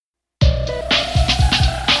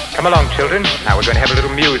Come along, children. Now we're going to have a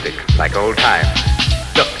little music, like old times.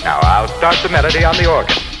 Look, now I'll start the melody on the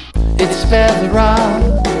organ. It's Spare the Rock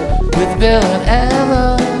with Bill and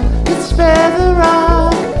Ella. It's Spare the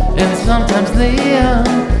Rock and sometimes Liam.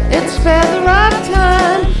 It's Spare the Rock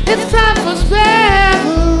time. It's time for Spare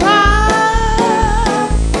the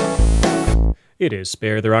Rock. It is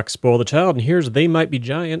Spare the Rock, Spoil the Child, and here's They Might Be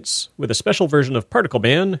Giants with a special version of Particle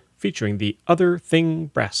Man featuring the Other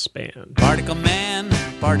Thing Brass Band. Particle Man,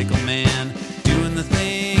 doing the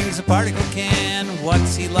things a particle can.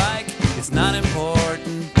 What's he like? It's not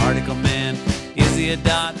important. Particle Man, is he a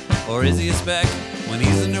dot or is he a speck? When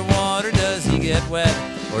he's underwater, does he get wet?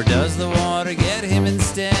 Or does the water get him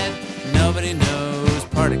instead? Nobody knows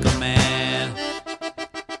Particle Man.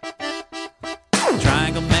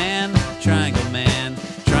 Triangle Man,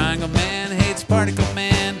 Triangle Man hates Particle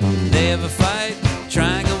Man. They have a fight,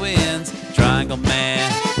 Triangle wins, Triangle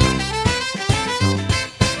Man.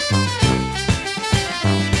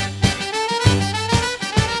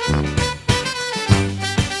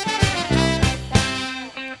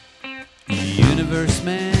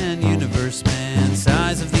 Universe Man,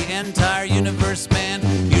 size of the entire universe man,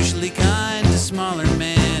 usually kind to smaller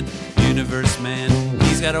man. Universe Man,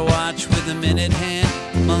 he's got a watch with a minute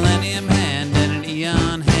hand, millennium hand and an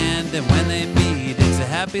eon hand, and when they meet it's a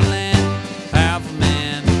happy land. Powerful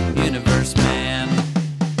Man, Universe Man.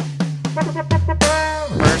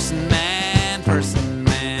 Person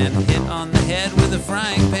man, hit on the head with a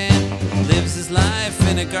frying pan, lives his life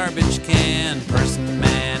in a garbage can. Person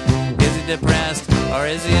Man, is he depressed or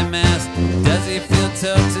is he a mess? Does he feel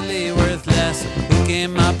totally worthless? Who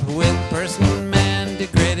came up with Person Man?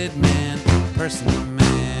 Degraded man, Person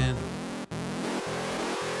Man.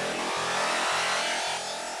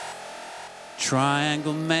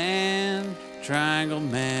 Triangle Man, Triangle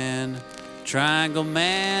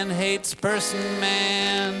Man hates Person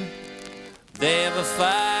Man. They have a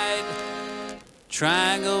fight,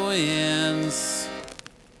 Triangle wins,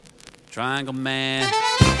 Triangle Man.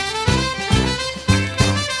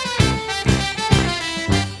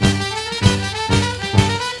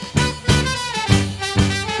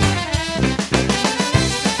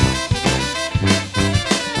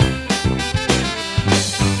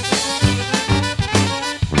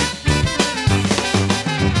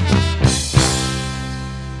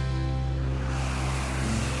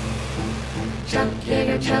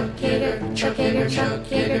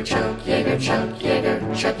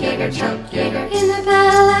 Chuck Yeager. In the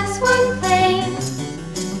Bell X-1 plane,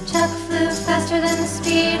 Chuck flew faster than the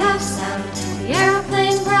speed of sound. The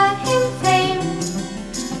aeroplane brought him fame.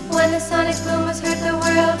 When the sonic boom was heard the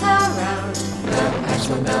world around. Bell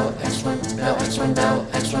X-1, Bell X-1, Bell X-1, Bell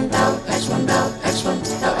X-1, Bell X-1, Bell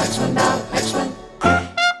X-1, Bell X-1, Bell X-1.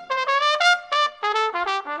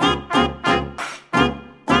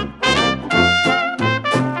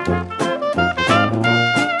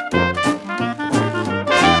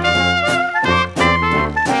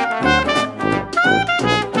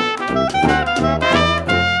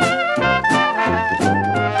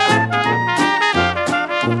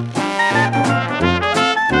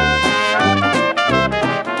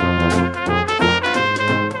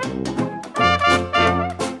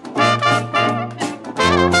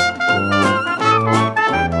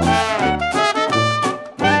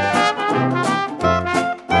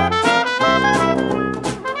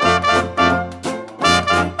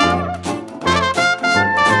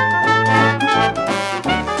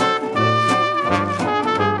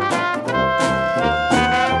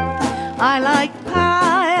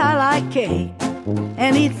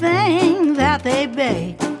 Anything that they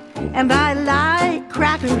bake, and I like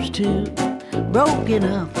crackers too, broken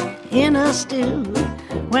up in a stew.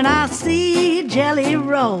 When I see jelly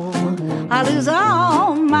roll, I lose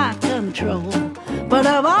all my control. But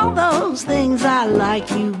of all those things, I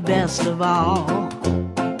like you best of all.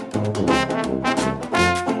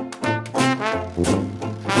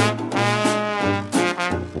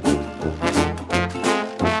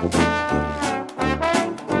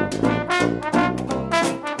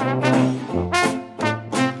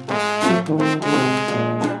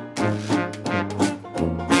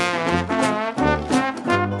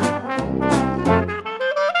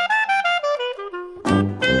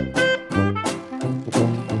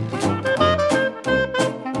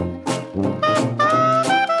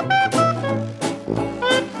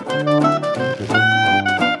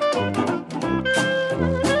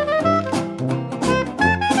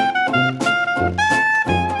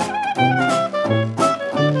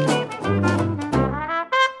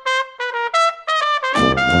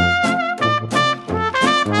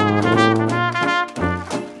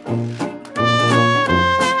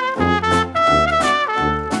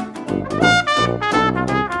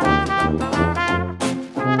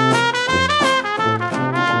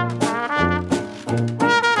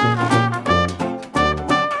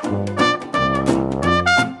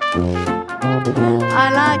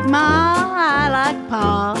 I like Ma, I like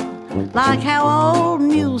Pa, like how old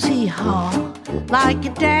Muse he haw, like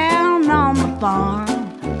it down on the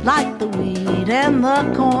farm, like the wheat and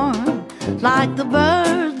the corn, like the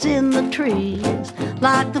birds in the trees,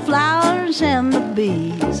 like the flowers and the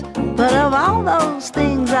bees. But of all those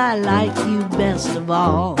things, I like you best of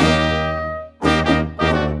all.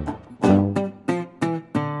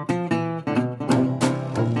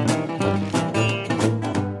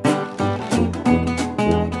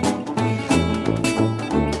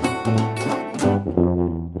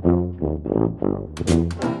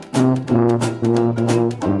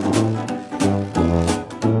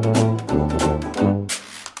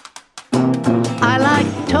 I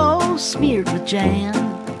like toast smeared with jam,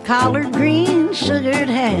 collard greens, sugared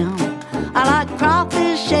ham. I like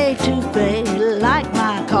crawfish étouffée, like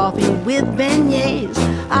my coffee with beignets.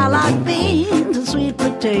 I like beans and sweet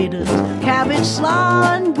potatoes, cabbage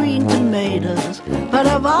slaw and green tomatoes. But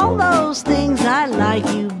of all those things, I like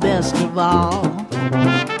you best of all.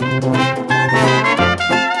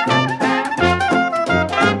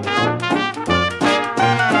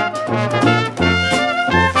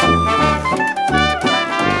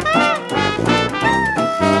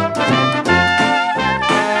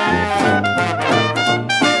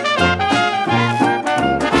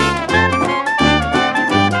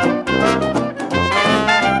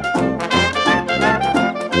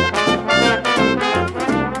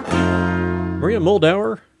 Maria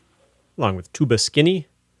Muldaur, along with Tuba Skinny.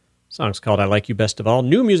 Song's called I Like You Best of All.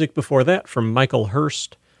 New music before that from Michael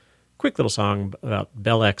Hurst. Quick little song about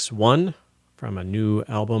Bell X1 from a new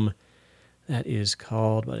album that is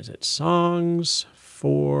called, what is it? Songs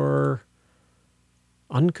for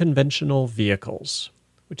Unconventional Vehicles,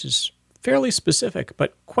 which is fairly specific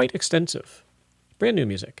but quite extensive. Brand new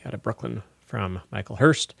music out of Brooklyn from Michael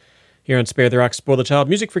Hurst. Here on Spare the Rock, Spoil the Child,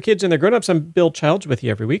 music for kids and their grown-ups. I'm Bill Childs with you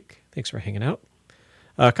every week. Thanks for hanging out.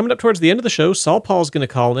 Coming up towards the end of the show, Saul Paul's going to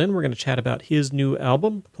call in. We're going to chat about his new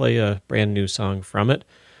album, play a brand new song from it.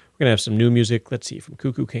 We're going to have some new music, let's see, from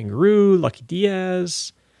Cuckoo Kangaroo, Lucky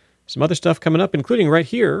Diaz, some other stuff coming up, including right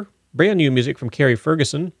here, brand new music from Carrie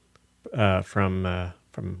Ferguson from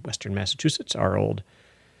Western Massachusetts, our old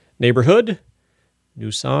neighborhood.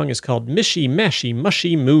 New song is called Mishy Mashy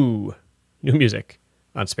Mushy Moo. New music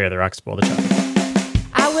on Spare the Rock, Spoil the Child.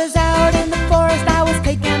 I was out in the forest, I was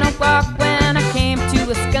taking a walk when I came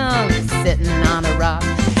to a skunk sitting on a rock.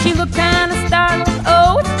 She looked kind of startled,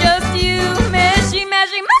 oh, it's just you, mishy,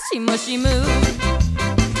 mashy, mushy, mushy, moo.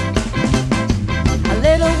 A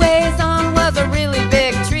little ways on was a really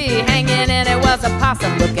big tree, hanging in it was a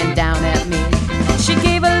possum looking down at me. She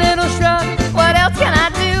gave a little shrug, what else can I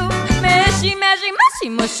do? Mishy, mashy, mushy,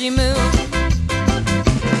 mushy, moo.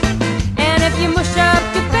 And if you mush up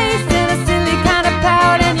your face in a silly kind of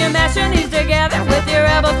pout and you mash your knees together with your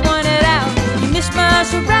elbows pointed out, you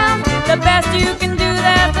mishmash around, the best you can do,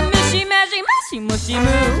 that's a mishy, mashy, mushy, mushy,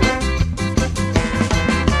 moo.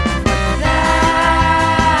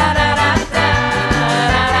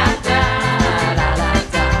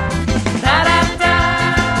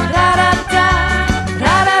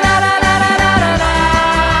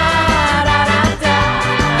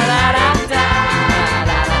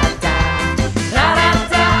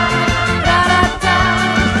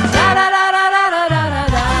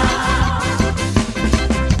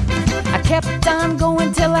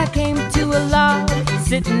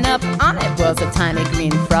 Sitting up on it was a tiny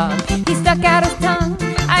green frog. He stuck out his tongue,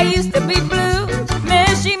 I used to be blue.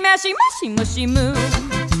 Mishy, mashy, mushy, mushy, moo.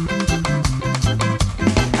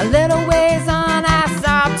 A little ways on I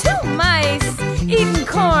saw two mice eating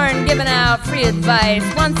corn, giving out free advice.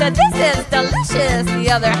 One said, this is delicious,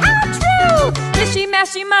 the other, how true. Mishy,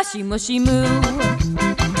 mashy, mushy, mushy, moo.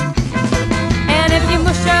 And if you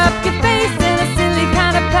mush up your face in a silly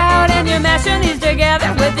kind of pout and you mash your knees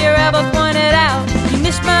together with your elbows pointed out, you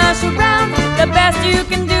mishmash around, the best you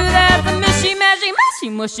can do, that's a mishy, mashy, mushy,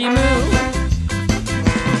 mushy, moo.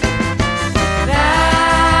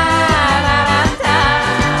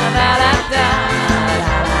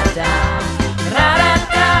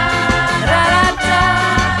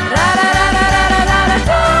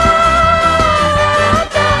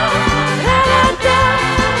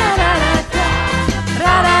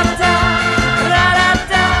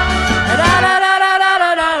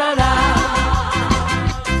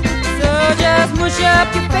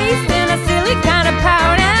 Up your face in a silly kind of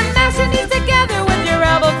pout and mash your knees together with your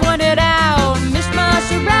elbow pointed out.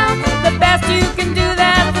 Mishmash around, the best you can do,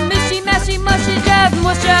 that's a mishy, mashy, mushy. Just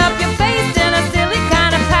mush up your face in a silly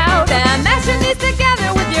kind of pout and mash your knees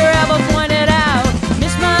together with your elbow pointed out.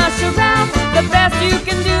 Mishmash around, the best you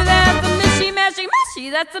can do, that's a mishy, mashy, mushy.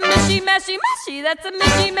 That's a mishy, mashy, mushy. That's a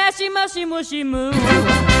mishy, mashy, mushy, mushy, moo.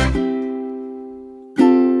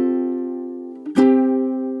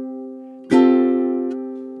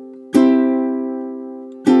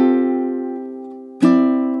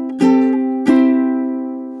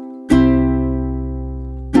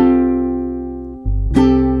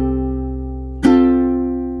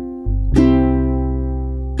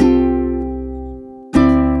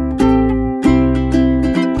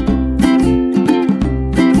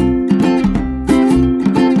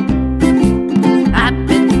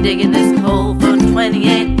 Digging this hole for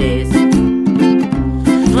 28 days.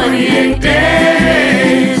 28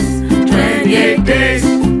 days. 28 days.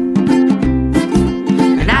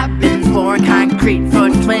 And I've been pouring concrete for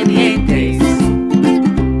 28 days.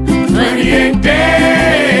 28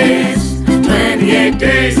 days. 28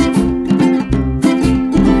 days.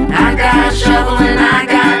 I got a shovel and I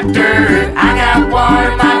got dirt. I got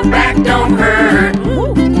water, my back don't hurt.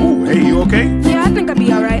 Ooh, hey, you okay? Yeah, I think I'll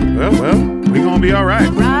be alright. Well, we gonna be alright.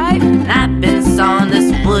 Right? I've been sawing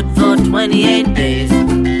this wood for 28 days.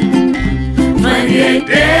 28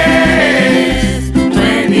 days.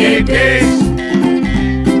 28 days.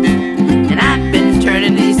 And I've been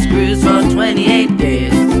turning these screws for 28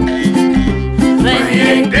 days.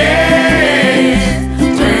 28 days.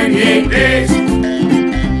 28 days.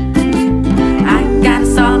 I got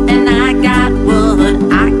salt and I got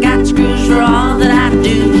wood. I got screws for all that I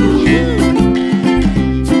do.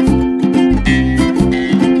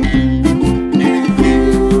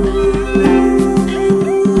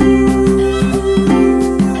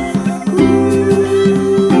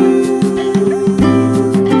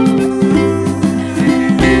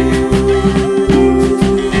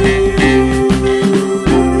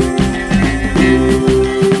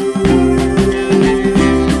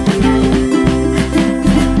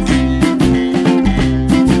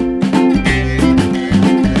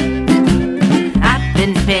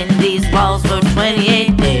 Walls for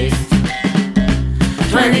 28 days.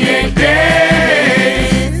 28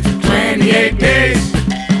 days. 28 days.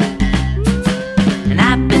 And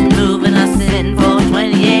I've been moving us in for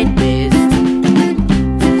 28 days.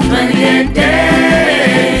 28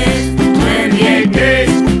 days. 28 days.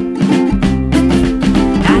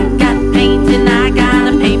 I got paint and I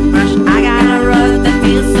got a paintbrush. I got a rug that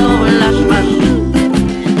feels so lush, lush.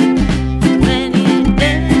 28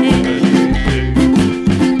 days.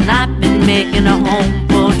 And I've been making a home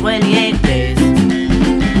for 28 days.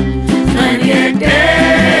 28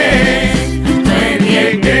 days.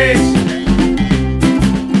 28 days.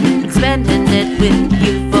 Spending it with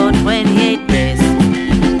you for 28 days.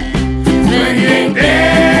 28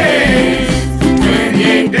 days.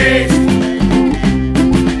 28 days.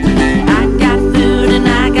 I got food and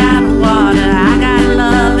I got water. I got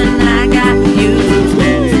love and I got you.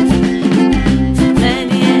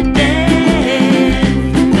 28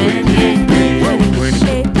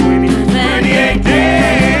 days. 28 days. 28 days.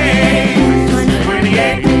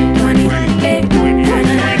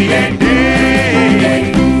 28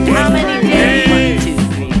 days. How many days? 1, 2,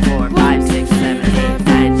 3, 4, 5, 6, 7, 8,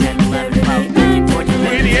 9, 10, 11, 12, 13, 14,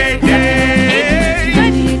 15, 16, 17, 18,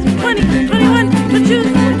 19, 20, 21, 22,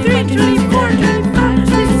 23, 24, 25,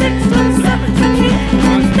 26, 27, 28.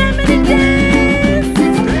 How many days?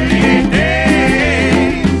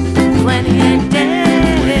 28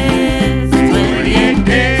 days. 28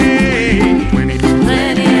 days. 28 days.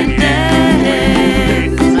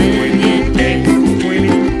 28 days.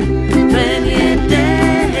 28 days.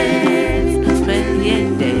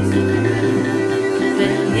 28 days.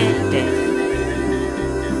 28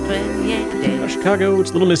 days. 28 days. Chicago,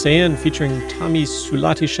 it's Little Miss Anne featuring Tommy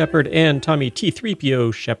Sulati Shepherd and Tommy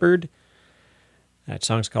T3PO Shepherd. That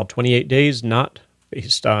song's called 28 Days, not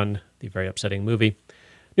based on the very upsetting movie.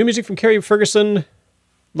 New music from Carrie Ferguson,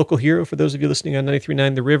 local hero for those of you listening on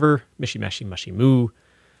 93.9 The River, Mishy Mashy Mushy Moo.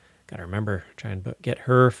 Gotta remember, try and get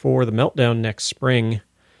her for the Meltdown next spring.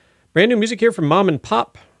 Brand new music here from Mom and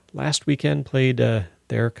Pop. Last weekend played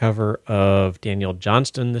their cover of Daniel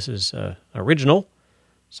Johnston. This is original.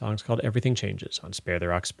 The song's called Everything Changes on Spare the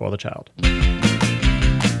Rock, Spoil the Child.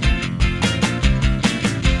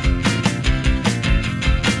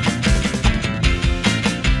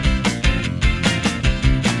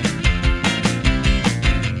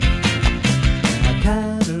 A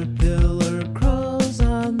caterpillar crawls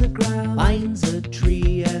on the ground, finds a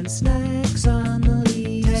tree and snacks on the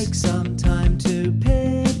leaves. Takes some time to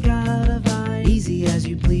pick out a vine. Easy as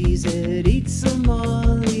you please, it eats some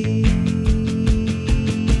more leaves.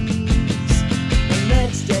 The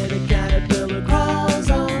next day the caterpillar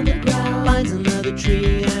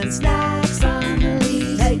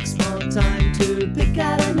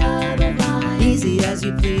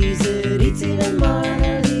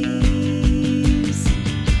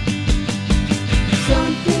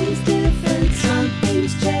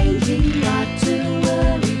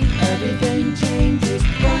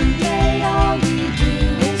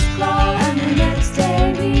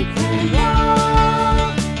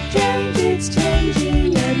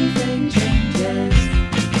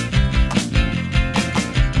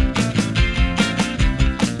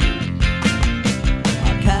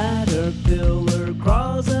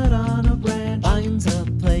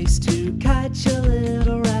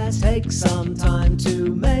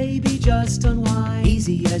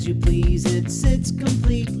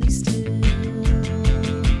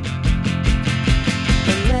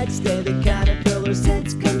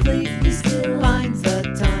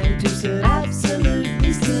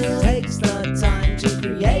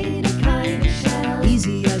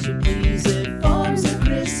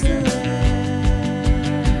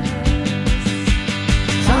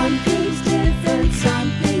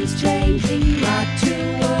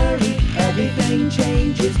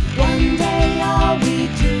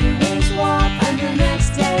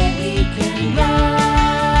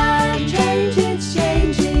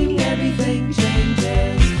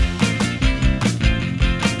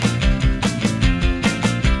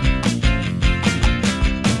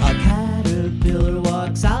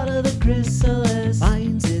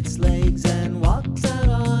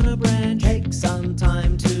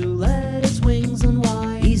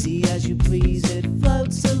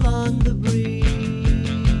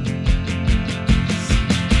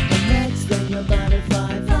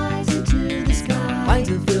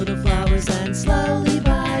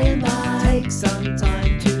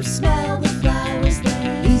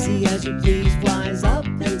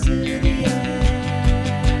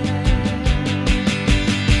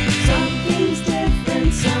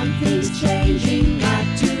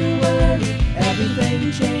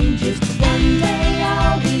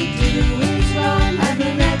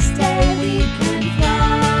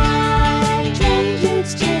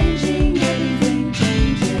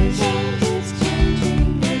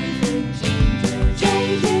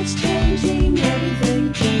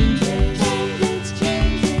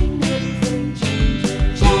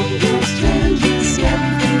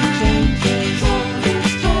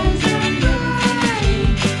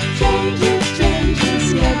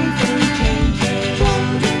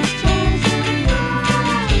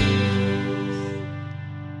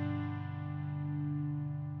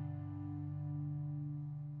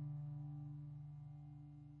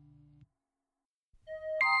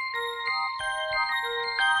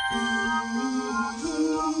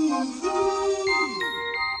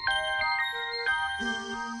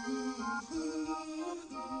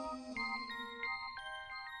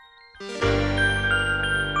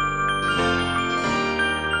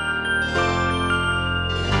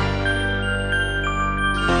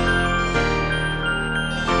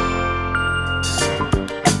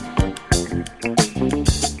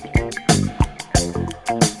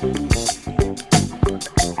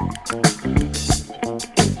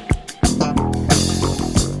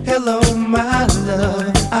Hello, my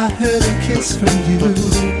love, I heard a kiss from you.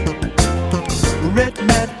 Red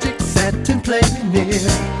magic satin playing near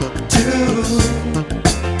too.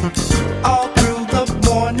 All through the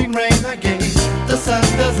morning rain I gave, the sun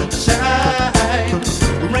doesn't shine.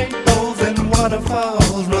 Rainbows and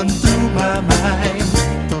waterfalls run through my mind.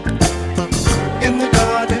 In the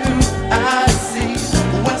garden I see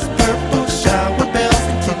west purple shower bells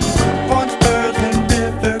and tea, orange birds and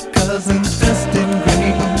river cousins dressed in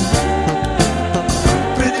green.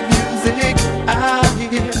 Pretty music I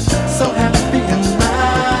hear, so happy and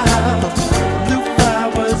loud. Blue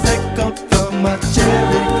flowers echo from my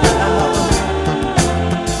cherry cloud.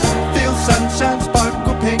 Feel sunshine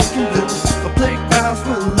sparkle pink and blue. Playgrounds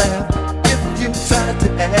will laugh if you try to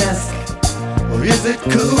ask, or is it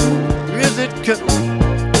cool? Is it cool?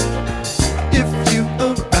 If you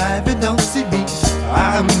arrive and don't see me,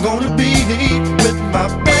 I'm gonna be with my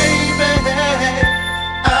baby.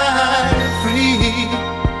 I'm free.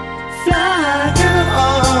 Fly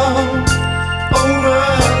on over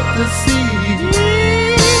the sea.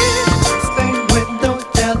 Stained window,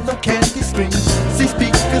 yellow candy screen. See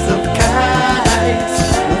speakers of kites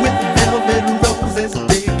with velvet roses,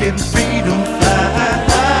 big and freedom flies.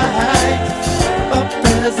 A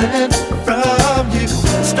present from you,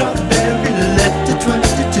 strawberry letter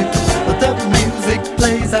 22. The music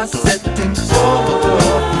plays, I set in for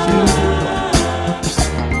you.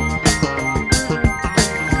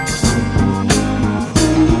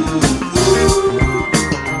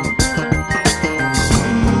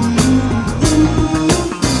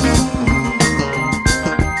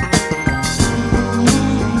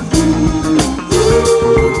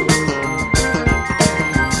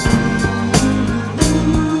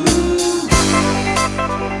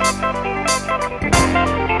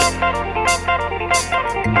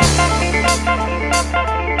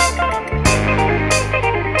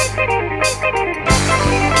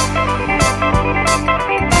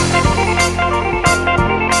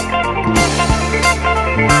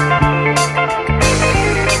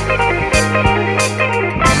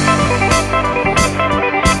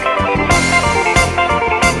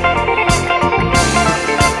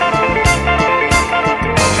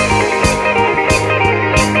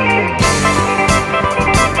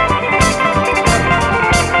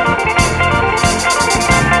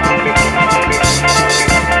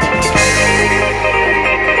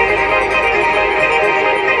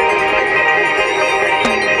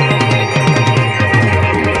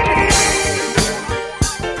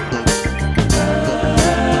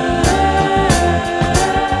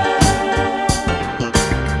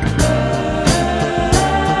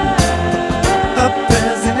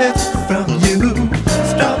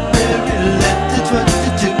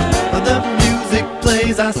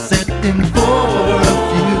 I set in for a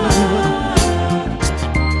few.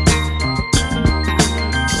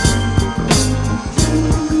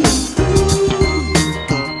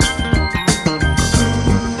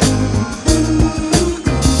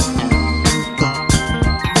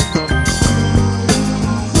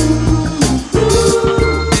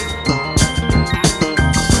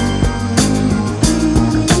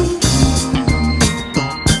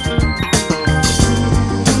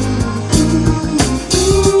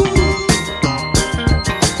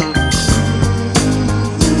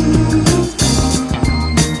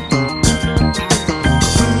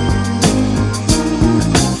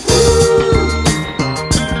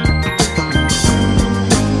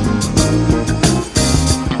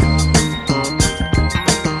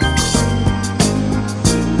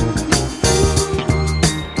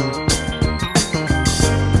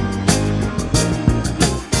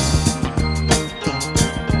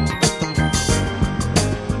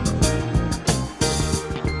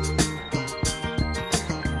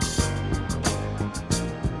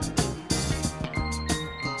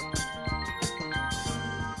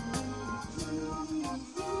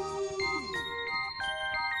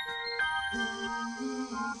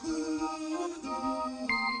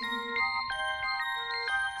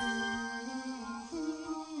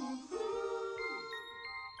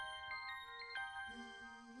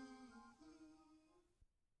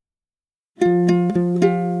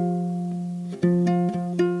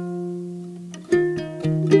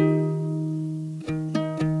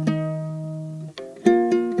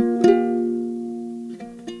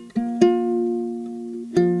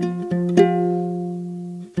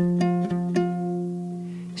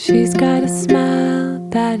 She's got a smile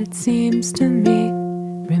that it seems to me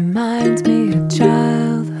reminds me of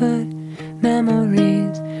childhood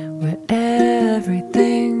memories where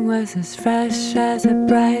everything was as fresh as a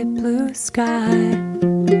bright blue sky.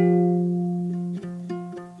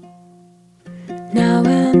 Now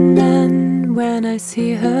and when I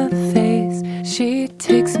see her face. She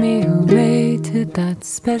takes me away to that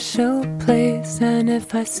special place. And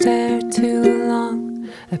if I stare too long,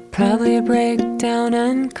 I probably break down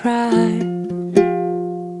and cry.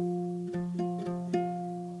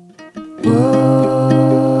 Whoa,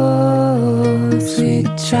 sweet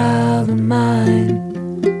child of mine.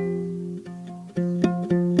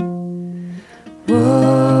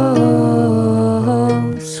 Whoa,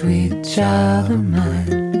 sweet child of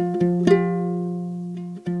mine.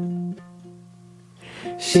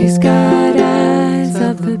 She's got eyes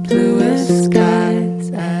of the bluest skies,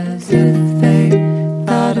 as if they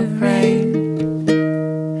thought of rain.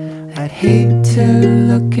 I'd hate to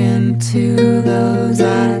look into those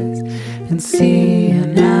eyes and see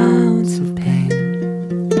an ounce of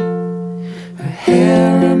pain. Her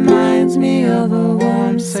hair reminds me of a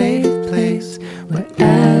warm, safe place where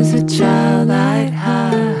as a child I'd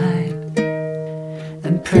hide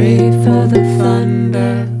and pray for the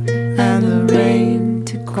thunder and the rain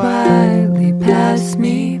to quietly pass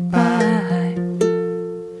me by.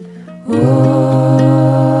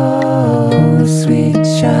 Oh, sweet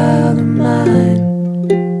child of mine.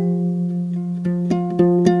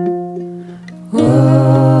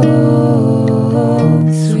 Oh,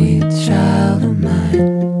 sweet child of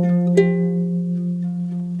mine.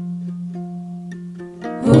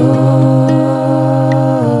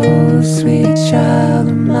 Oh, sweet child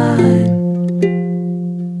of mine.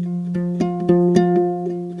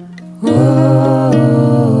 Oh,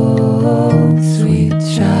 sweet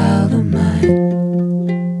child of mine.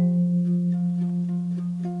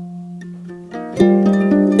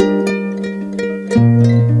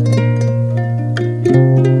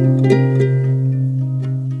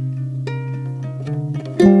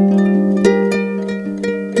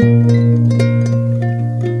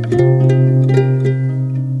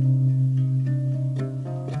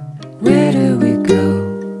 Where do we go?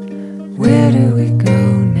 Where do we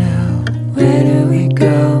go now? Where do we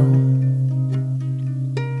go?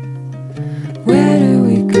 Where do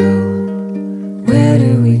we go? Where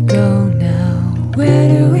do we go now? Where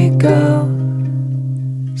do we go?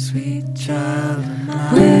 Sweet child of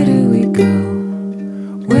mine. Where do we go?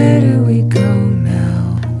 Where do we go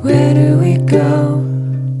now? Where do we go?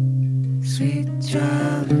 Sweet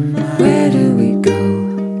child of mine. Where do we go?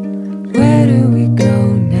 Where do we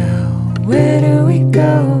go now? Where do we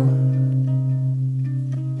go?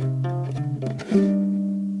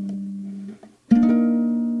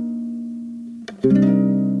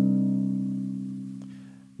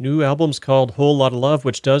 New album's called Whole Lotta Love,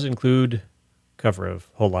 which does include cover of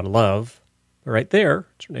Whole Lotta Love. But right there,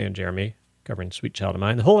 it's Renee and Jeremy covering Sweet Child of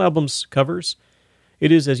Mine. The whole album's covers.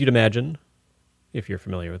 It is, as you'd imagine, if you're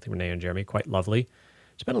familiar with Renee and Jeremy, quite lovely.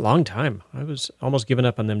 It's been a long time. I was almost giving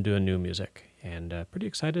up on them doing new music, and pretty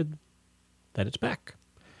excited that it's back.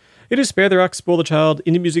 It is Spare the Rock, Spoil the Child,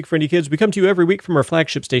 indie music for indie kids. We come to you every week from our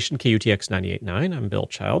flagship station, KUTX 98.9. I'm Bill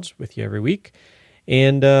Childs, with you every week.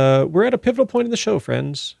 And we're at a pivotal point in the show,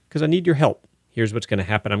 friends, because I need your help. Here's what's going to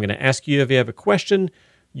happen. I'm going to ask you if you have a question.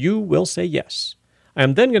 You will say yes. I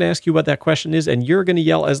am then going to ask you what that question is, and you're going to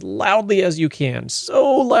yell as loudly as you can. So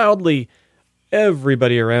loudly,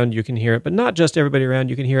 everybody around you can hear it. But not just everybody around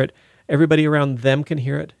you can hear it. Everybody around them can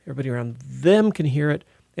hear it. Everybody around them can hear it.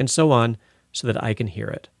 And so on, so that I can hear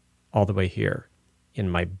it all the way here in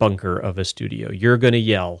my bunker of a studio. You're going to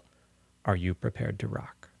yell, "Are you prepared to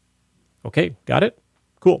rock?" Okay, got it?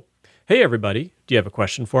 Cool. Hey, everybody, do you have a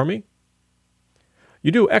question for me?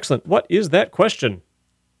 You do? Excellent. What is that question?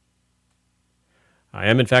 I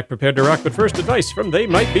am, in fact, prepared to rock, but first, advice from They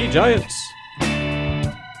Might Be Giants.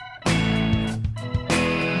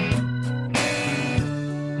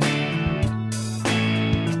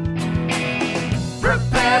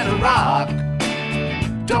 Prepare to rock.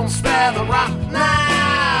 Don't spare the rock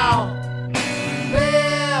now.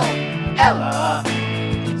 Bill, Ella,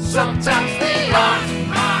 sometimes they are.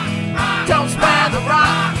 Don't spare the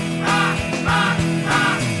rock.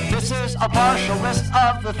 This is a partial list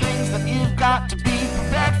of the things that you've got to be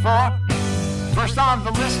prepared for. First on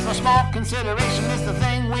the list for small consideration is the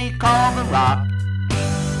thing we call the rock.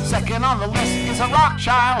 Second on the list is a rock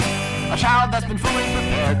child, a child that's been fully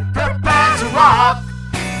prepared. Prepare to rock.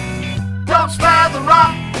 Don't spare the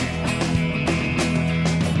rock.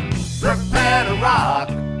 Prepare to rock.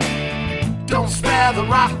 Don't spare the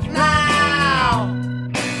rock now.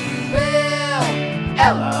 Bill,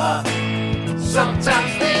 Ella,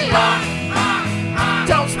 sometimes they are.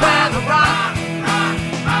 Don't spare the rock.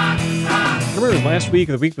 Remember last week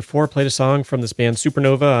or the week before, I played a song from this band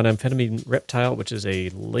Supernova on Amphetamine Reptile, which is a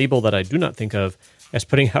label that I do not think of as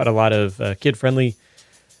putting out a lot of kid-friendly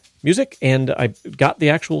music, and I got the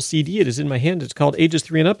actual CD. It is in my hand. It's called Ages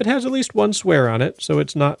 3 and Up. It has at least one swear on it, so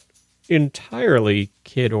it's not entirely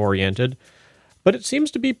kid-oriented, but it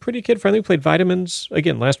seems to be pretty kid-friendly. We played Vitamins,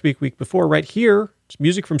 again, last week before. Right here, it's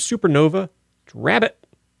music from Supernova. It's Rabbit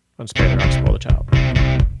on Spare the Rock, Spoil the Child.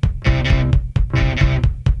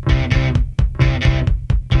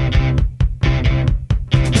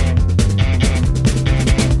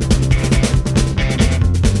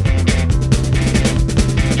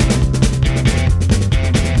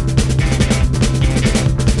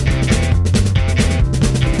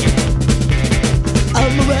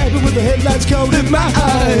 With the headlights cold in my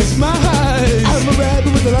eyes, my eyes. I'm a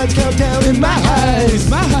rabbit with the lights count down in my eyes,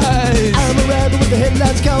 my eyes. I'm a rabbit with the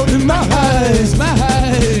headlights cold in my eyes, my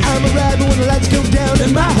eyes. I'm a rabbit when the lights go down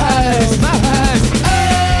in my eyes, my eyes.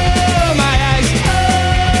 Oh, my eyes,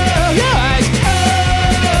 oh, your eyes,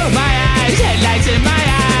 oh, my eyes, headlights in my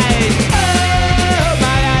eyes. Oh,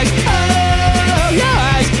 my eyes, oh, your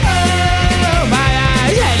eyes, oh, my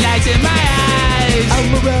eyes, headlights in my eyes.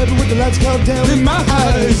 I'm a rabbit with the lights count down in my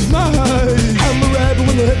eyes, my eyes. I'm a rabbit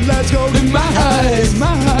when the headlights go in my eyes, my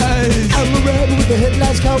eyes. I'm a rabbit with the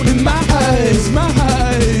headlights go in my eyes, my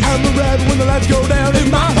eyes. I'm a rabbit when the lights go down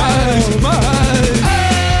in my eyes, my eyes.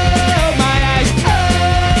 Oh, my eyes,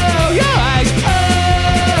 oh, your eyes,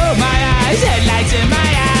 oh, my eyes, headlights in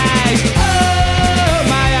my eyes. Oh,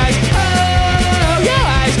 my eyes, oh, your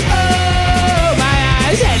eyes, oh, my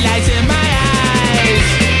eyes, headlights in my eyes.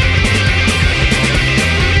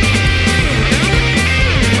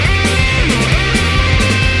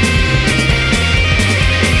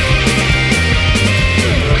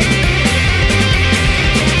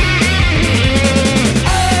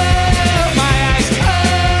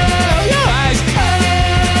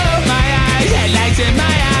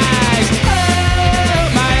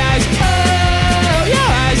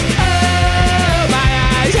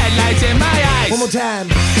 One more time.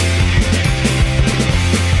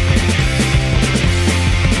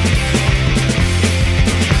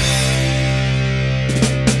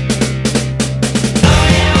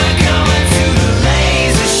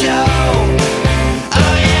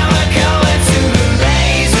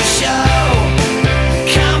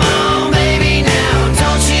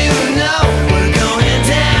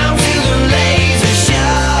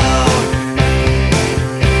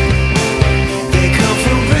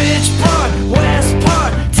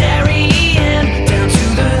 Down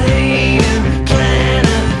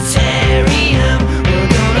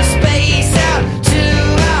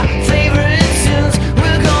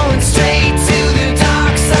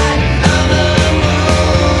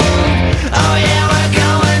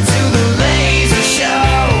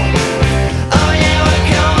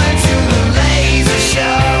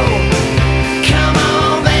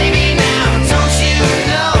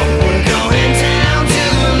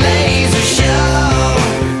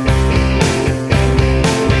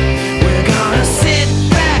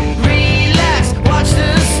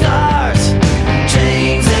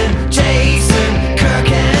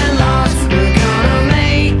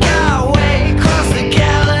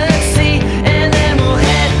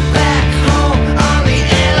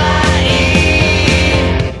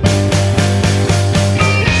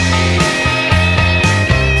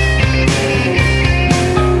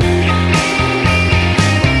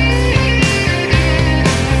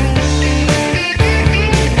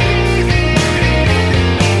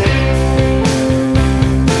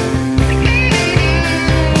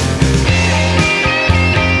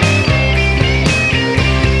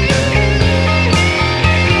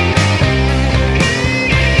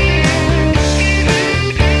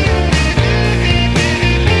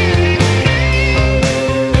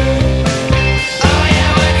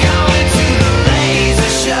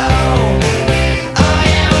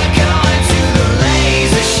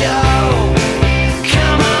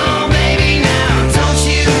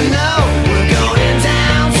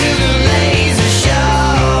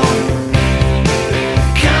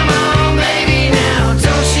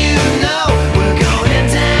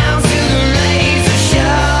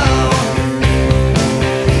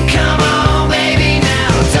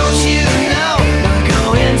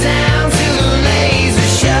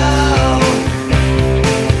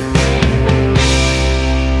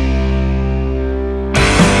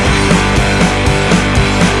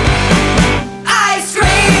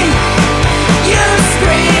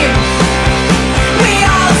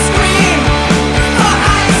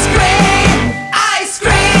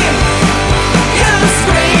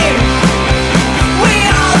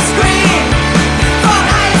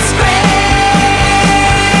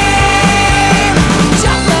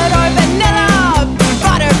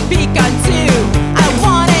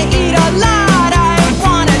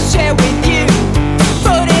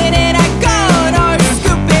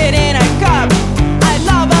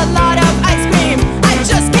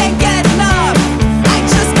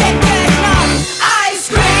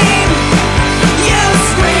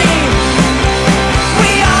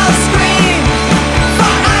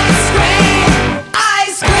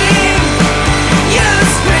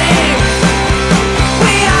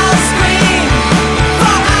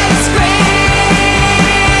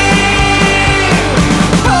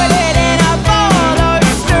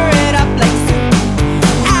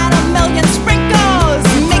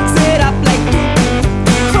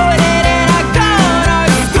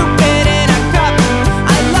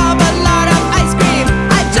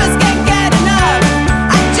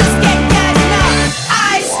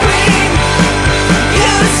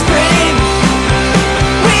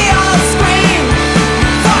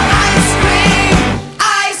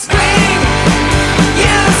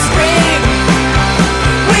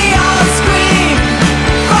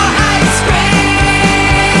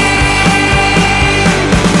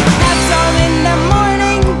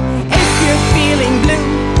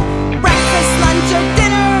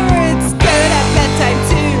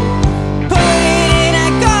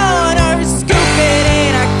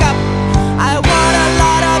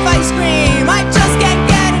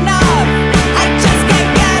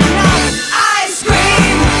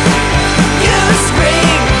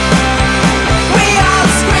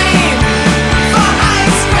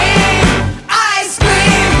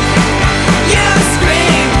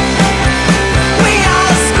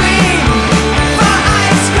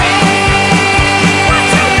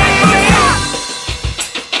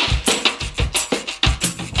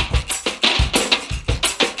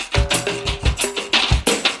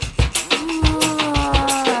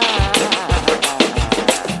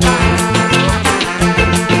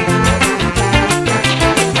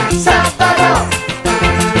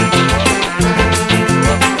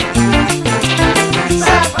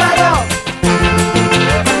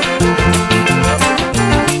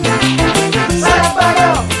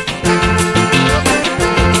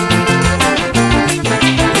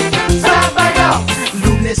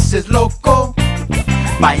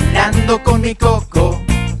con mi coco.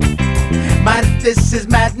 Martes is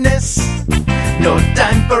madness, no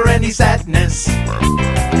time for any sadness.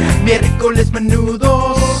 Miércoles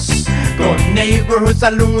menudos, con neighborhood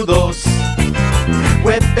saludos.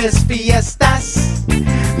 Jueves fiestas,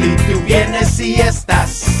 y tú vienes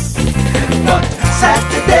siestas. But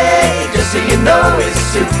Saturday, just so you know, is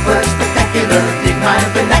super spectacular. Dig my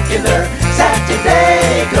vernacular.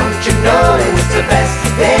 Saturday, don't you know, it's the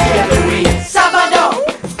best day of the week. Sábado!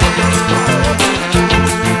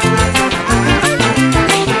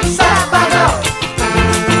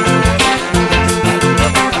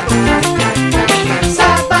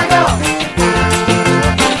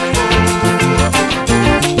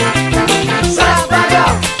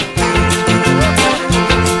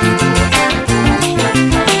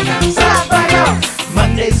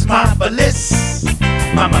 Marvelous,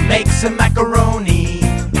 Mama makes some macaroni.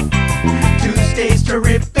 Tuesday's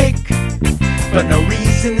terrific, but no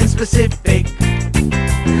reason in specific.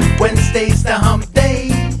 Wednesday's the hump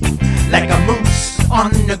day, like a moose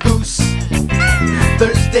on a goose.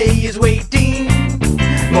 Thursday is waiting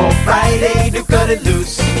for Friday to cut it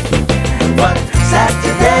loose. But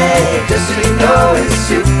Saturday, just so you know, is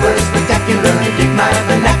super spectacular. Dig my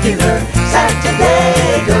vernacular.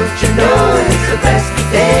 Saturday, don't you know, it's the best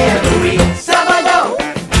day of the week. Sábado!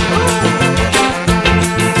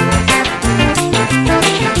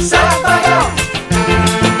 Sábado!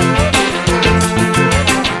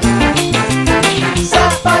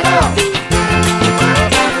 Sábado!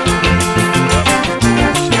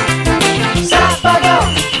 Sábado!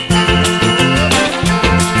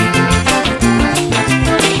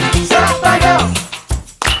 Sábado!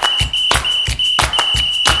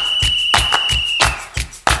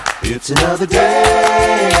 It's another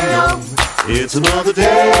day, oh. It's another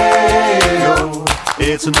day, oh.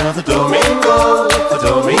 It's another domingo, a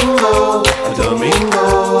domingo, a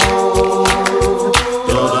domingo.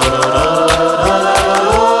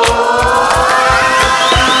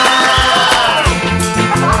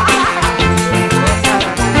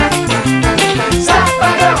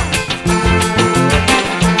 Sábado.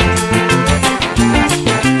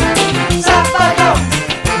 Sábado. Sábado.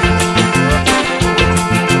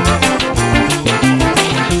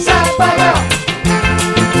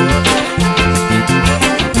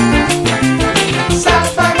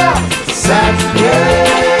 Sábado. Saturday,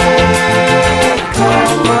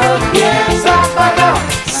 come again. Sábado.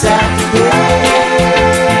 Saturday,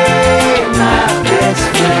 my best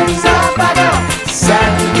friend. Sábado.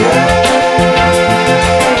 Saturday,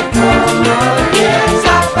 come again.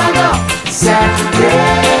 Sábado.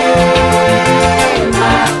 Saturday,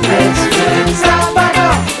 my best friend. Sábado.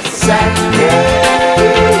 Saturday.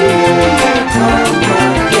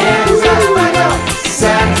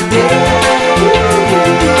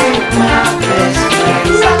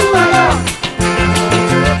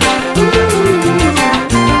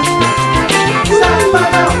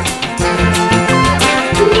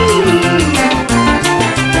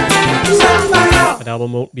 That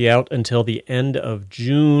album won't be out until the end of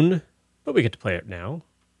June, but we get to play it now.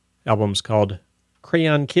 The album's called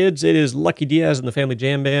Crayon Kids. It is Lucky Diaz and the Family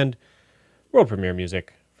Jam Band. World premiere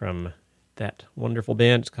music from that wonderful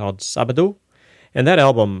band. It's called Sábado. And that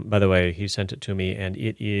album, by the way, he sent it to me, and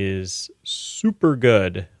it is super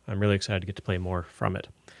good. I'm really excited to get to play more from it.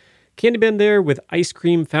 Candy Band there with Ice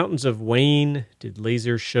Cream Fountains of Wayne, did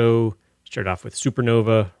Laser Show, started off with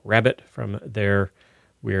Supernova, Rabbit from their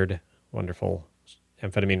weird, wonderful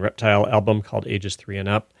amphetamine reptile album called Ages 3 and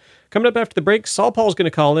Up. Coming up after the break, Saul Paul's going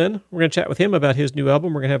to call in. We're going to chat with him about his new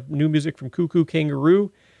album. We're going to have new music from Cuckoo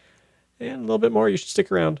Kangaroo and a little bit more. You should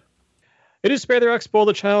stick around. It is Spare the Rock, Spoil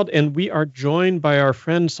the Child, and we are joined by our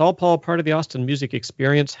friend Saul Paul, part of the Austin Music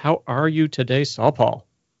Experience. How are you today, Saul Paul?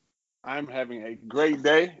 I'm having a great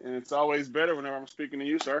day, and it's always better whenever I'm speaking to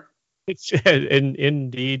you, sir.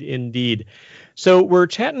 Indeed. So we're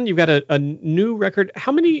chatting. You've got a new record.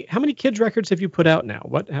 How many kids records have you put out now?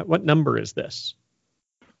 What number is this?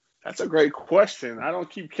 That's a great question. I don't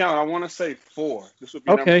keep count. I want to say 4. This would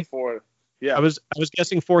be okay. Number 4. Yeah. I was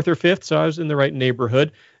guessing 4th or 5th, so I was in the right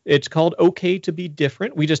neighborhood. It's called "Okay to Be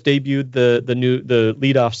Different." We just debuted the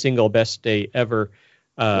lead-off single, "Best Day Ever,"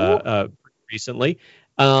 recently.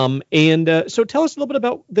 So tell us a little bit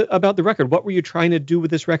about the record. What were you trying to do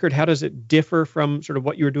with this record? How does it differ from sort of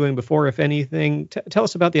what you were doing before, if anything? Tell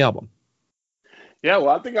us about the album. Yeah, well,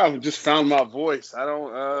 I think I've just found my voice. I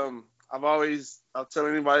don't. I'll tell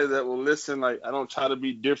anybody that will listen, like, I don't try to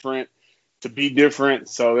be different to be different.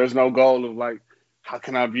 So there's no goal of like, how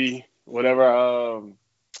can I be whatever?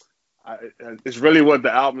 It's really what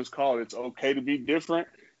the album is called. It's okay to be different.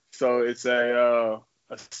 So it's a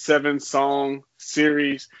 7-song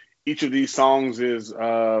series. each of these songs is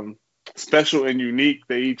special and unique.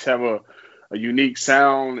 They each have a unique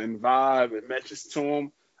sound and vibe and message to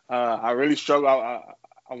them. I really struggle.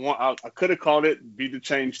 I could have called it Be the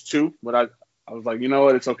Change 2, but I was like, you know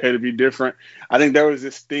what? It's okay to be different. I think there was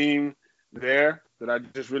this theme there that I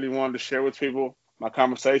just really wanted to share with people. My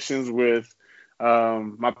conversations with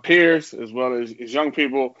my peers as well as young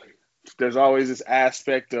people, there's always this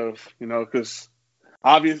aspect of, because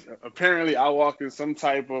apparently I walk in some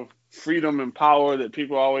type of freedom and power that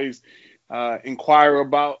people always inquire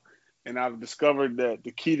about. And I've discovered that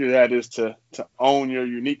the key to that is to own your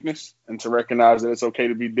uniqueness and to recognize that it's okay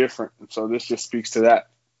to be different. And so this just speaks to that.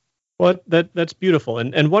 Well, that's beautiful.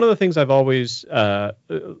 And one of the things I've always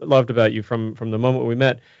loved about you from the moment we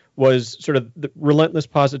met was sort of the relentless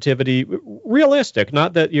positivity, realistic,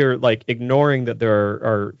 not that you're like ignoring that there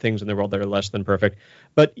are things in the world that are less than perfect,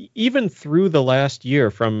 but even through the last year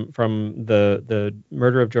from the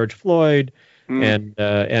murder of George Floyd and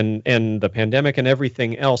the pandemic and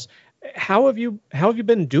everything else, how have you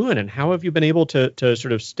been doing, and how have you been able to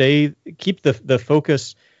sort of keep the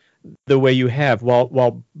focus the way you have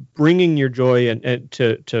while bringing your joy and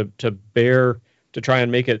to bear to try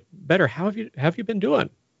and make it better? How have you been doing?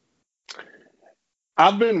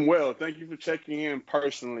 I've been well. Thank you for checking in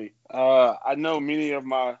personally. I know many of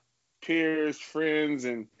my peers, friends,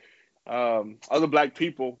 and other Black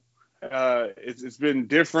people. It's been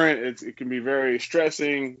different. It can be very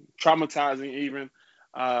stressing, traumatizing even.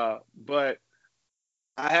 But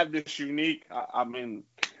I have this unique, I'm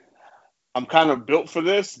kind of built for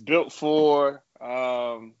this, built for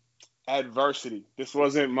adversity. This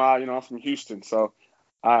wasn't I'm from Houston, so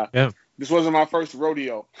this wasn't my first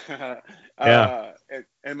rodeo.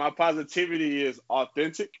 And my positivity is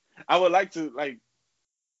authentic. I would like to,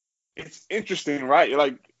 it's interesting,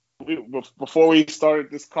 right? Before we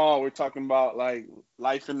started this call, we're talking about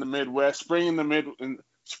life in the Midwest, spring in the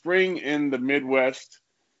Midwest,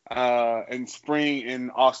 and spring in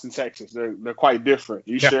Austin, Texas. They're quite different.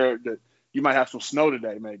 You shared that you might have some snow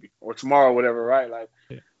today, maybe, or tomorrow, whatever, right?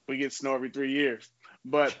 We get snow every 3 years.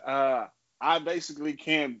 But I basically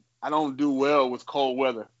I don't do well with cold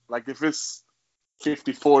weather. If it's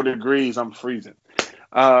 54 degrees, I'm freezing.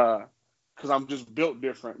 Because I'm just built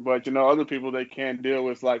different. But, other people, they can't deal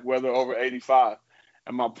with weather over 85.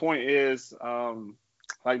 And my point is,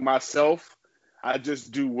 myself, I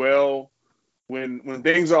just do well when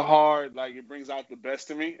things are hard. It brings out the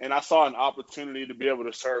best in me. And I saw an opportunity to be able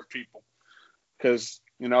to serve people because,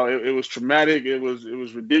 it was traumatic. It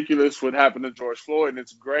was ridiculous what happened to George Floyd. And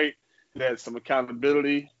it's great that some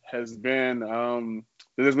accountability has been,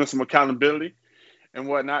 there's been some accountability and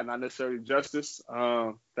whatnot, not necessarily justice.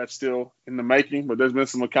 That's still in the making, but there's been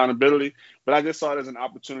some accountability. But I just saw it as an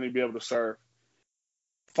opportunity to be able to serve.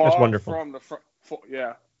 That's wonderful.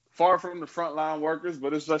 Far from the frontline workers,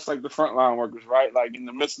 but it's just like the frontline workers, right? In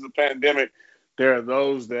the midst of the pandemic, there are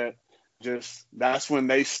those that that's when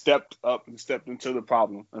they stepped up and stepped into the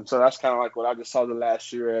problem. And so that's kind of what I just saw the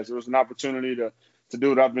last year as. It was an opportunity to do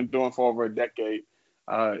what I've been doing for over a decade,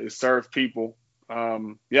 is serve people.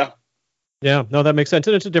 Yeah, no, that makes sense.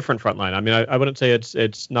 And it's a different front line. I wouldn't say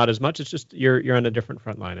it's not as much. It's just you're on a different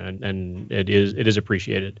front line, and it is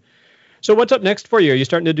appreciated. So what's up next for you? Are you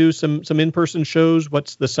starting to do some in-person shows?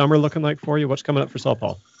 What's the summer looking like for you? What's coming up for Saul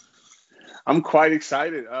Paul? I'm quite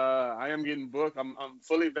excited. I am getting booked. I'm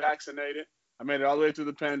fully vaccinated. I made it all the way through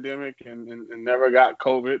the pandemic and never got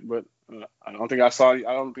COVID, but I don't think I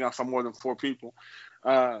saw more than 4 people.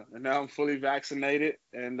 And now I'm fully vaccinated,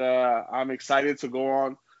 and I'm excited to go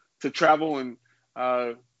on to travel and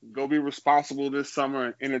go be responsible this summer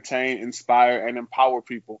and entertain, inspire, and empower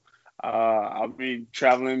people. I'll be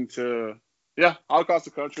traveling all across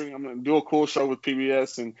the country. I'm going to do a cool show with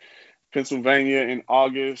PBS in Pennsylvania in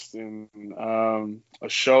August, and a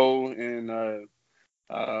show in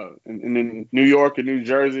New York and New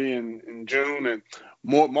Jersey in June. And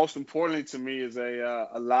most importantly to me is a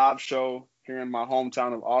live show here in my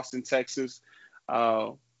hometown of Austin, Texas,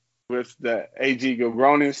 with the AG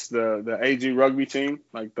Gogronis, the AG rugby team,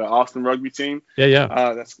 the Austin rugby team.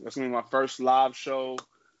 That's going to be my first live show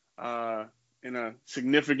in a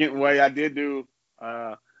significant way. I did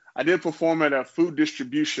perform at a food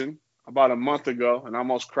distribution about a month ago and I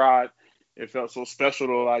almost cried. It felt so special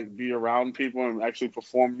to be around people and actually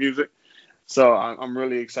perform music. So I'm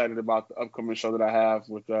really excited about the upcoming show that I have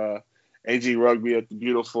with AG Rugby at the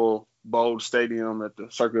beautiful, bold stadium at the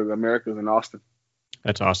Circuit of the Americas in Austin.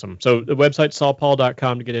 That's awesome. So the website,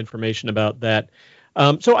 saulpaul.com, to get information about that.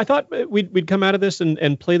 So I thought we'd come out of this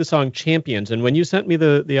and play the song Champions. And when you sent me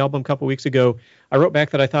the album a couple weeks ago, I wrote back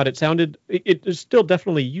that I thought it sounded, it is still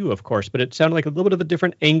definitely you, of course, but it sounded like a little bit of a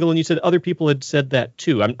different angle. And you said other people had said that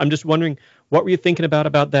too. I'm just wondering, what were you thinking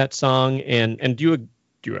about that song? And do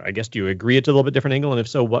you agree it's a little bit different angle? And if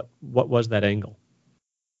so, what was that angle?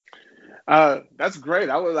 That's great.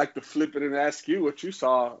 I would like to flip it and ask you what you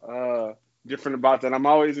saw different about that. I'm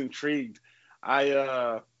always intrigued.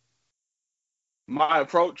 My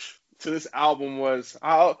approach to this album was,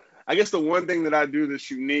 I guess the one thing that I do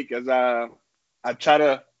that's unique is I try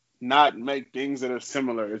to not make things that are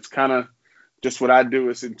similar. It's kind of just what I do.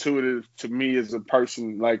 It's intuitive to me as a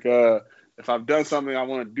person. Like if I've done something, I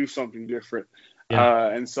want to do something different. Yeah.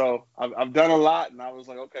 And so I've done a lot, and I was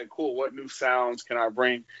like, okay, cool. What new sounds can I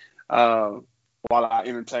bring while I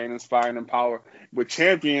entertain, inspire, and empower? With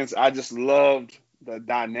Champions, I just loved the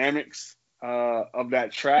dynamics of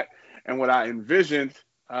that track. And what I envisioned,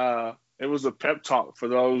 it was a pep talk for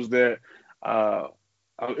those that,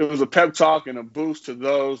 it was a pep talk and a boost to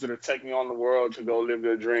those that are taking on the world to go live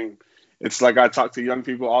their dream. It's like I talk to young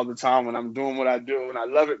people all the time when I'm doing what I do, and I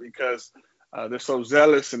love it because they're so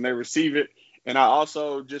zealous and they receive it. And I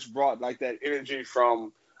also just brought like that energy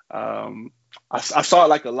from, I saw it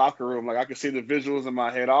like a locker room. Like I could see the visuals in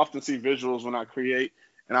my head. I often see visuals when I create,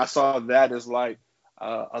 and I saw that as like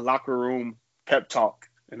a locker room pep talk.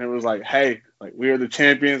 And it was like, hey, like we are the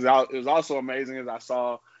champions. It was also amazing as I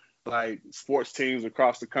saw like sports teams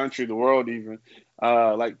across the country, the world even,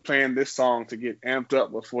 like playing this song to get amped up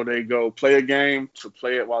before they go play a game, to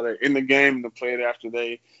play it while they're in the game, to play it after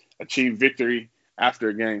they achieve victory after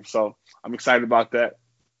a game. So I'm excited about that.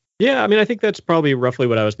 Yeah, I mean, I think that's probably roughly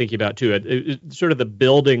what I was thinking about too. It sort of the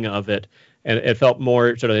building of it, and it felt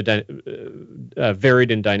more sort of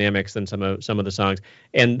varied in dynamics than some of the songs.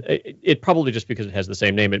 And it probably just because it has the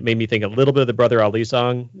same name, it made me think a little bit of the Brother Ali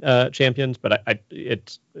song, Champions. But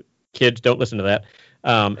it's kids, don't listen to that.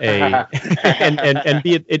 And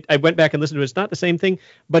B, I went back and listened to it. It's not the same thing,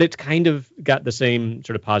 but it's kind of got the same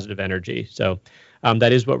sort of positive energy. So.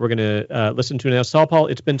 That is what we're going to listen to now. Saul Paul,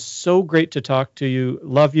 it's been so great to talk to you.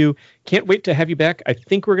 Love you. Can't wait to have you back. I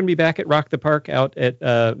think we're going to be back at Rock the Park out at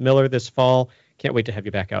Miller this fall. Can't wait to have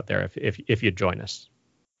you back out there if you'd join us.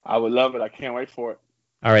 I would love it. I can't wait for it.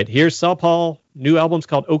 All right. Here's Saul Paul. New album's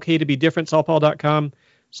called Okay to Be Different, saulpaul.com.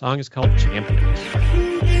 Song is called Champions.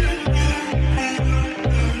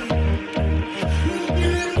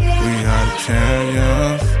 We are the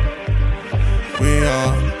champions. We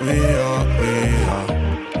are.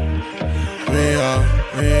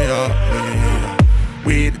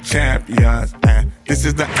 We the champions, and this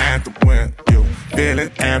is the anthem when you feeling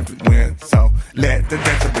amped to win. So let the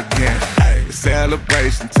dancer begin. Hey, it's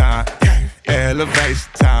celebration time,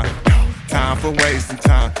 elevation time, time for wasting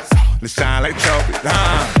time. So let's shine like trophies.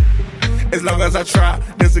 As long as I try,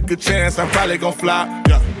 there's a good chance I'm probably gonna fly.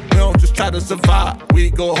 Yeah. We don't just try to survive, we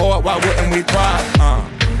go hard. Why wouldn't we try?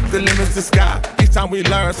 The limit's the sky. Each time we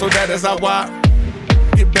learn, so that is our why.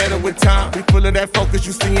 Get better with time. We full of that focus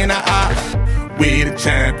you see in our eyes. We the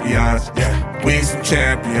champions, yeah. We some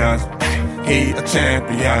champions. He a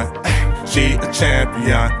champion, she a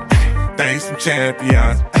champion. They some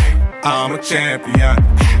champions. I'm a champion.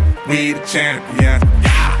 We the champions.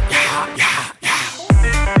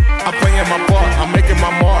 I'm playing my part. I'm making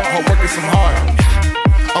my mark. I'm working some hard.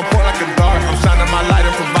 I'm pouring like a dart. I'm shining my light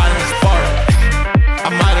and providing a spark.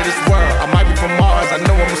 I'm out of this world, I might be from Mars, I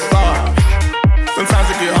know I'm a star. Sometimes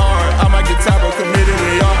it get hard, I might get tired, but committed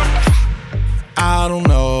we are. I don't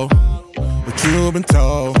know what you've been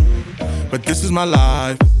told, but this is my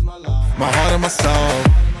life, my heart and my soul.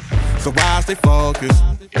 So I stay focused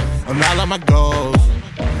on all of my goals.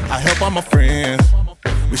 I help all my friends,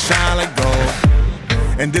 we shine like gold.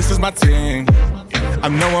 And this is my team, I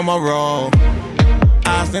know I'm a role.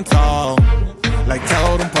 I stand tall, like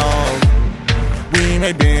totem poles. We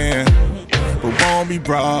may bend, but won't be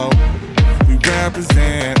broke. We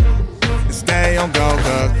represent and stay on go,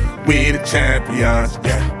 cause we the champions,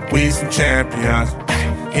 yeah. We some champions.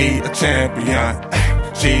 He a champion,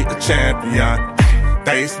 she a champion.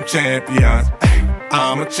 They some champions,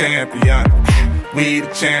 I'm a champion. We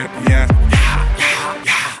the champions.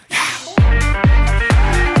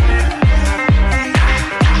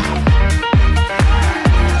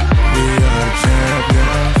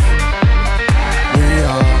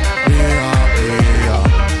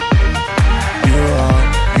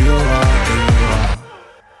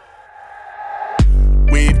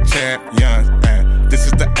 This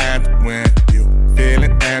is the anthem when you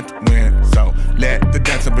feeling amped to win. So let the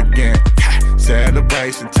dancer begin.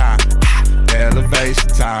 Celebration time, elevation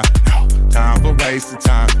time. No time for wasting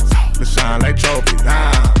time. So to shine like trophies.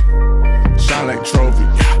 Shine like trophy.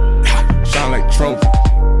 Shine like trophy.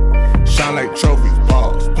 Shine like trophies.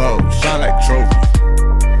 Pause, pose. Shine like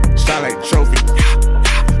trophies. Shine like trophy.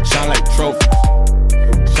 Shine like trophies.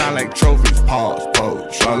 Shine like trophies. Pause,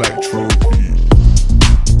 pose. Shine like trophies.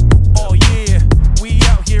 Oh yeah, we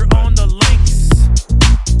out here on the links.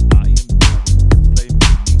 I am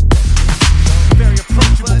very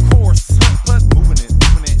approachable course. Moving it.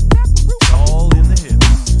 All in the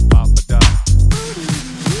hips. Papa Doc.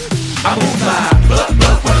 I move my butt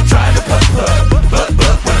when I'm trying to putt butt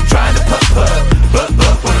when I'm trying to putt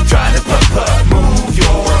butt when I'm trying to putt move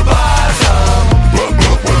your bottom butt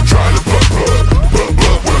when I'm trying to putt butt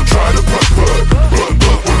when I'm trying to putt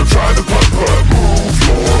butt when I'm trying to putt move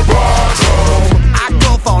your bottom. I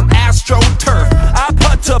golf on AstroTurf. I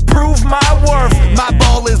putt to prove my worth. My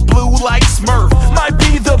ball is blue like Smurf. Might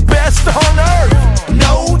be the best on earth.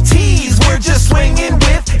 No tease, we're just swinging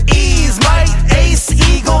with ease. Might ace,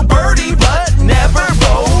 eagle, birdie, but never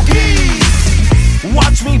bogeys.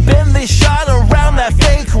 Watch me bend this shot around that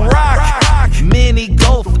fake rock. Mini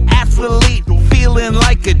golf athlete, feeling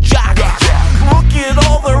like a jock. Look at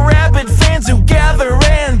all the rabid fans who gather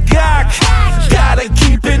and gawk. Gotta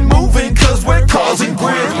keep it moving, cause we're causing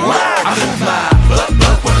gridlock. I move my butt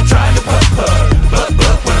when I'm trying to putt butt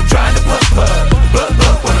when I'm trying to putt butt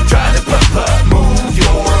when I'm trying to putt move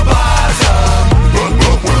your bottom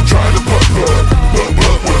butt when I'm trying to putt butt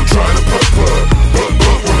when I'm trying to putt butt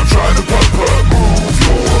when I'm trying to putt move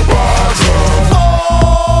your bottom.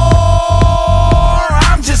 Or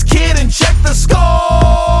I'm just kidding, check the score.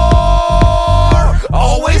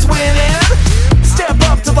 Always winning. Step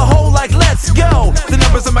up to the hole like let's go. The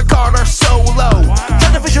numbers on my card are so low.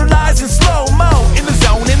 Trying to visualize in slow-mo. In the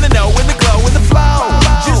zone, in the know, in the glow, in the flow.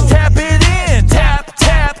 Just tap it in. Tap,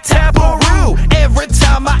 tap, tap-a-roo. Every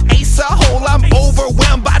time I ace a hole, I'm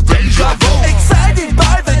overwhelmed by deja vu. Excited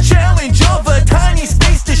by the challenge of a tiny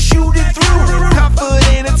space to shoot it through.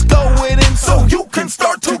 Confident it's going in, so you can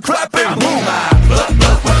start to clap and move. Butt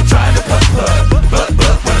when I'm trying to putt butt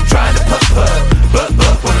when I'm trying to putt butt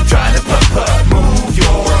when I'm trying to putt move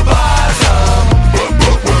your bottom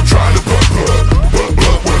butt when I'm trying to putt butt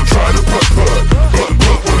when I'm trying to putt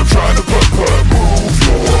butt when I'm trying to putt move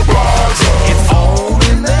your bottom. It's all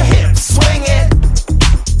in the hips, swing it.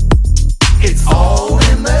 It's all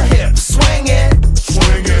in the hips, swing it.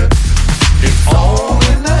 Swing it. It's all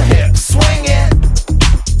in the hips, swing it.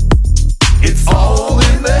 It's all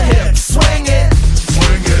in the hips, swing it.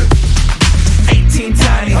 Swing it. 18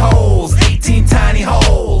 tiny holes, 18 tiny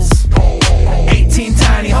holes. 18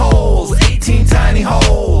 tiny holes, 18 tiny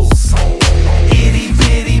holes. Itty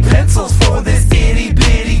bitty pencils for this itty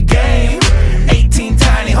bitty game. 18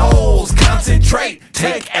 tiny holes, concentrate,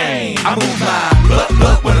 take aim. I move my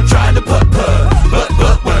butt when I'm trying to putt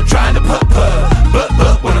butt when I'm trying to putt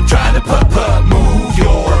butt when I'm trying to putt move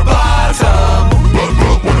your bottom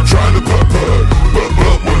butt when I'm trying to putt butt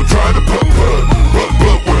when I'm trying to putt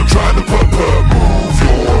butt when I'm trying to putt move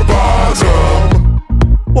your bottom.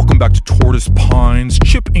 Welcome back to Tortoise Pines.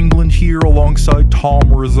 Chip England here alongside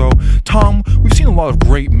Tom Rizzo. Tom, we've seen a lot of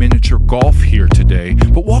great miniature golf here today,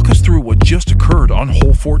 but walk us through what just occurred on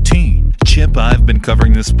hole 14. Chip, I've been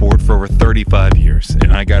covering this sport for over 35 years,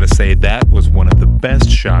 and I gotta say that was one of the best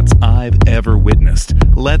shots I've ever witnessed.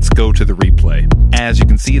 Let's go to the replay. As you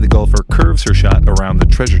can see, the golfer curves her shot around the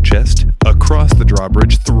treasure chest, across the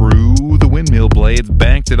drawbridge, through the windmill blades,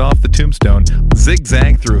 banked it off the tombstone,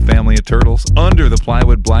 zigzagged through a family of turtles, under the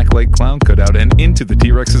plywood Blackleg clown cutout, and into the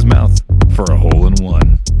T-Rex's mouth for a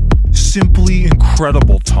hole-in-one. Simply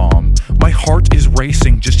incredible, Tom. My heart is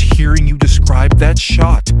racing just hearing you describe that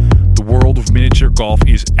shot. The world of miniature golf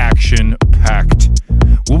is action-packed.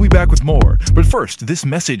 We'll be back with more, but first, this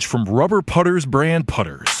message from Rubber Putters brand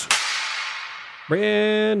putters.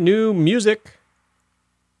 Brand new music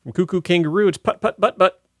from Cuckoo Kangaroo. It's Putt, Putt, Butt,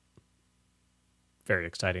 Butt. Very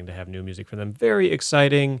exciting to have new music from them. Very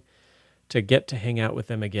exciting to get to hang out with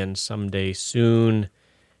them again someday soon.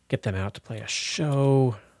 Get them out to play a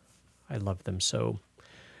show. I love them so.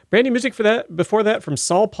 Brand new music for that. Before that, from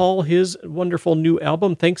Saul Paul, his wonderful new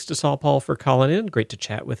album. Thanks to Saul Paul for calling in. Great to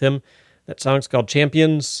chat with him. That song's called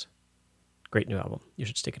Champions. Great new album. You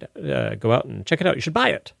should stick it out. Go out and check it out. You should buy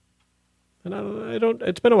it. And I don't.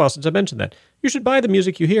 It's been a while since I mentioned that. You should buy the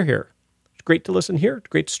music you hear here. It's great to listen here. It's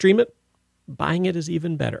great to stream it. Buying it is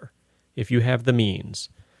even better if you have the means.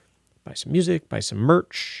 Buy some music. Buy some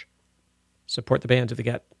merch. Support the bands if they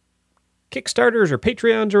got Kickstarters or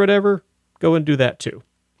Patreons or whatever. Go and do that too.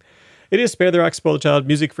 It is Spare the Rock, Spoil the Child,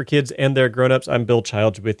 music for kids and their grown-ups. I'm Bill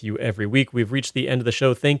Childs with you every week. We've reached the end of the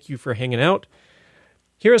show. Thank you for hanging out.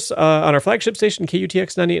 Hear us on our flagship station,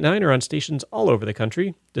 KUTX 98.9, or on stations all over the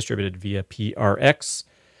country, distributed via PRX.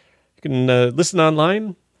 You can listen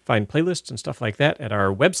online, find playlists and stuff like that at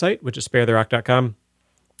our website, which is sparetherock.com.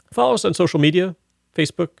 Follow us on social media,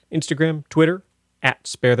 Facebook, Instagram, Twitter, at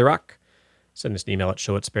Spare the Rock. Send us an email at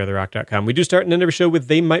show@sparetherock.com. We do start and end every show with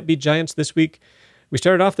They Might Be Giants this week. We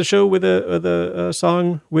started off the show with a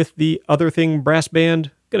song with the Other Thing Brass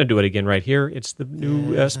Band. Going to do it again right here. It's the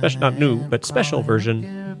new, not new, but special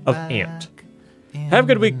version of Ant. Have a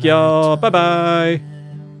good week, y'all. Bye-bye.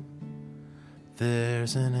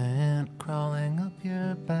 There's an ant crawling up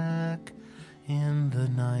your back in the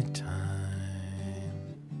nighttime,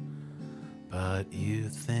 but you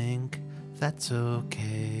think that's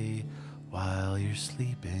okay while you're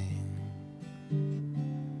sleeping.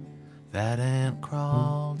 That ant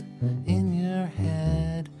crawled in your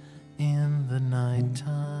head in the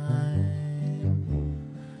nighttime.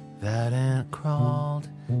 That ant crawled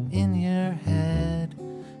in your head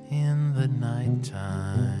in the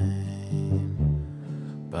nighttime,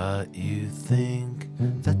 but you think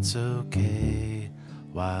that's okay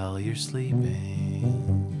while you're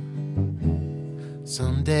sleeping.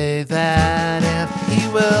 Someday that ant, he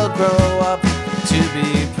will grow up to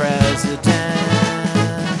be president.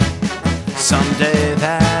 Someday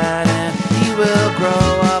that ant, he will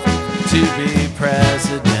grow up to be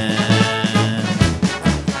president.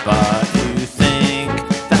 But you think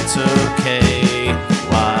that's okay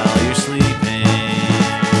while you're sleeping.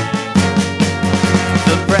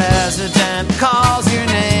 The president calls your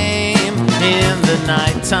name in the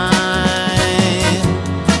nighttime.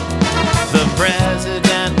 The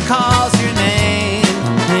president calls your name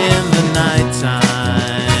in the nighttime,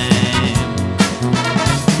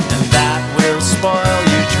 and that will spoil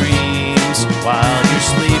your dreams while you're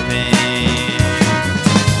sleeping.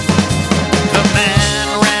 The man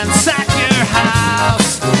ransacked your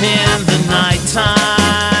house in the nighttime.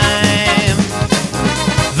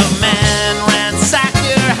 The man ransacked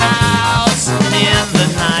your house in the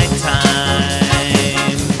nighttime.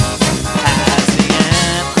 As the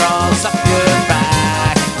ant crawls up your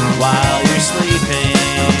back while you're sleeping.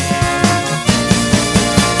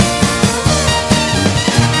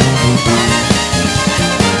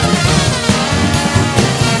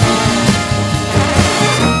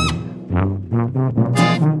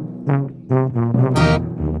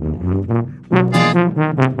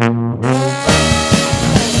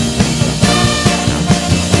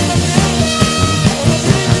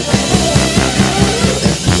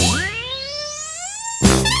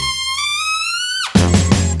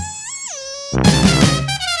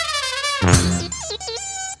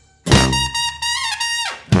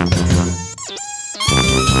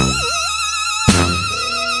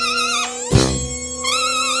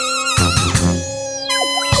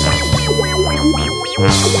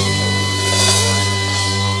 Wow.